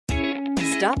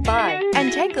Stop by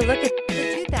and take a look at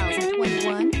the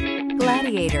 2021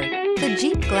 Gladiator. The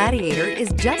Jeep Gladiator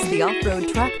is just the off-road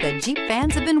truck that Jeep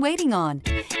fans have been waiting on.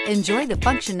 Enjoy the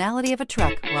functionality of a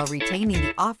truck while retaining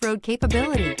the off-road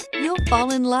capability. You'll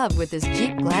fall in love with this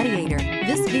Jeep Gladiator.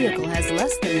 This vehicle has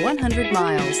less than 100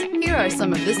 miles. Here are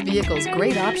some of this vehicle's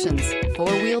great options: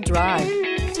 four-wheel drive,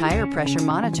 tire pressure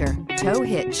monitor, tow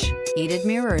hitch, heated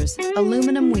mirrors,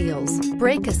 aluminum wheels,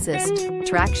 brake assist,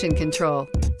 traction control,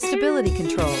 stability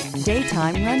control,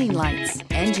 daytime running lights,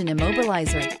 engine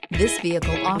immobilizer. This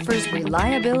vehicle offers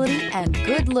reliability and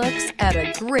good looks at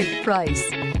a great price.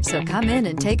 So come in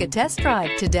and take a test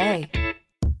drive today.